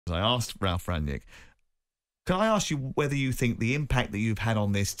because I asked Ralf Rangnick, can I ask you whether you think the impact that you've had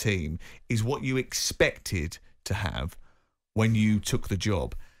on this team is what you expected to have when you took the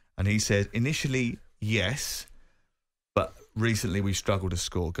job? And he said, initially, yes, but recently we struggled to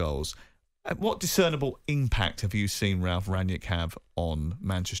score goals. What discernible impact have you seen Ralf Rangnick have on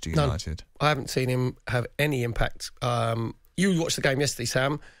Manchester United? I haven't seen him have any impact. You watched the game yesterday,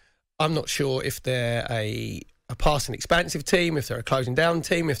 Sam. I'm not sure if they're a passing expansive team, if they're a closing down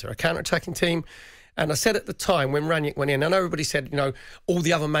team, if they're a counter-attacking team. And I said at the time when Rangnick went in, I know everybody said, you know, all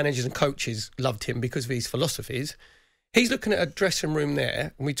the other managers and coaches loved him because of his philosophies. He's looking at a dressing room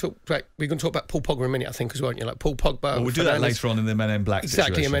there, and we're going to talk about Paul Pogba in a minute, I think, as well. You know, like Paul Pogba. Well, we'll do that later on in the Men in Black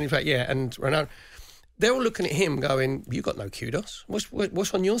exactly, situation. Men in Black, yeah. And Ronaldo, they're all looking at him going, you got no kudos.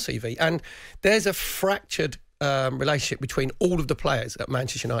 What's on your CV? And there's a fractured relationship between all of the players at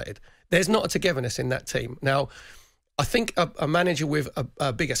Manchester United. There's not a togetherness in that team. Now, I think a manager with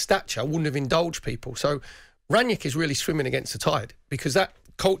a bigger stature wouldn't have indulged people. So Rangnick is really swimming against the tide because that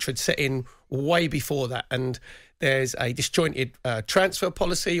culture had set in way before that. And there's a disjointed transfer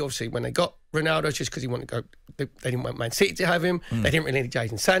policy. Obviously, when they got Ronaldo, just because he wanted to go, they didn't want Man City to have him. They didn't really need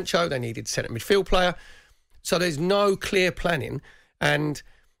Jadon Sancho. They needed a centre midfield player. So there's no clear planning. And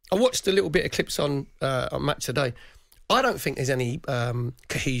I watched a little bit of clips on Match Today. I don't think there's any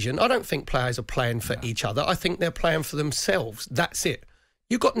cohesion. I don't think players are playing for each other. I think they're playing for themselves. That's it.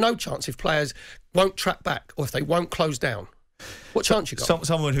 You've got no chance if players won't track back or if they won't close down. What chance you got?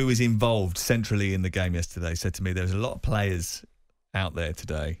 Someone who was involved centrally in the game yesterday said to me there's a lot of players out there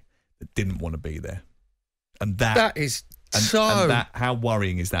today that didn't want to be there. And that is how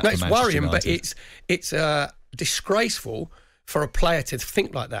worrying is that for Manchester worrying, United? But it's disgraceful for a player to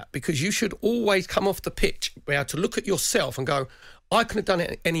think like that, because you should always come off the pitch, be able to look at yourself and go, I couldn't have done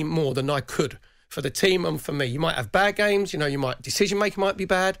it any more than I could for the team and for me. You might have bad games, you know, decision making might be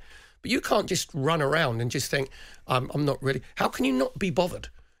bad, but you can't just run around and just think, I'm not really. How can you not be bothered?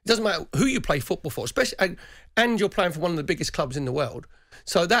 It doesn't matter who you play football for, especially, and you're playing for one of the biggest clubs in the world.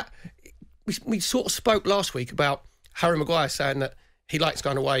 So that we sort of spoke last week about Harry Maguire saying that he likes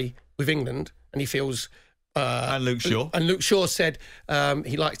going away with England and he feels. And Luke Shaw. And Luke Shaw said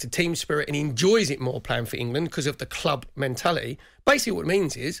he likes the team spirit and he enjoys it more playing for England because of the club mentality. Basically what it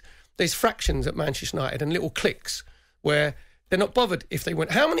means is there's fractions at Manchester United and little cliques where they're not bothered if they win.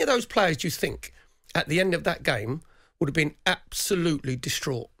 How many of those players do you think at the end of that game would have been absolutely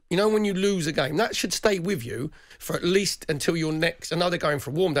distraught? You know, when you lose a game, that should stay with you for at least until your next, I know they're going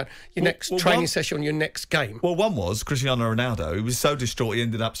for a warm down, next training session, your next game. Well, one was Cristiano Ronaldo. He was so distraught he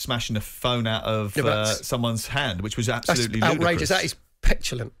ended up smashing a phone out of someone's hand, which was absolutely outrageous. ludicrous. That is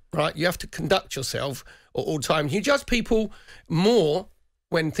petulant, right? You have to conduct yourself at all times. You judge people more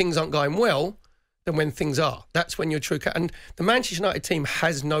when things aren't going well than when things are. That's when you're true. And the Manchester United team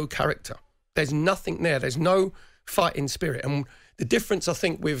has no character. There's nothing there. There's no fighting spirit. And the difference, I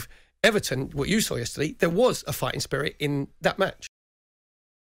think, with Everton, what you saw yesterday, there was a fighting spirit in that match.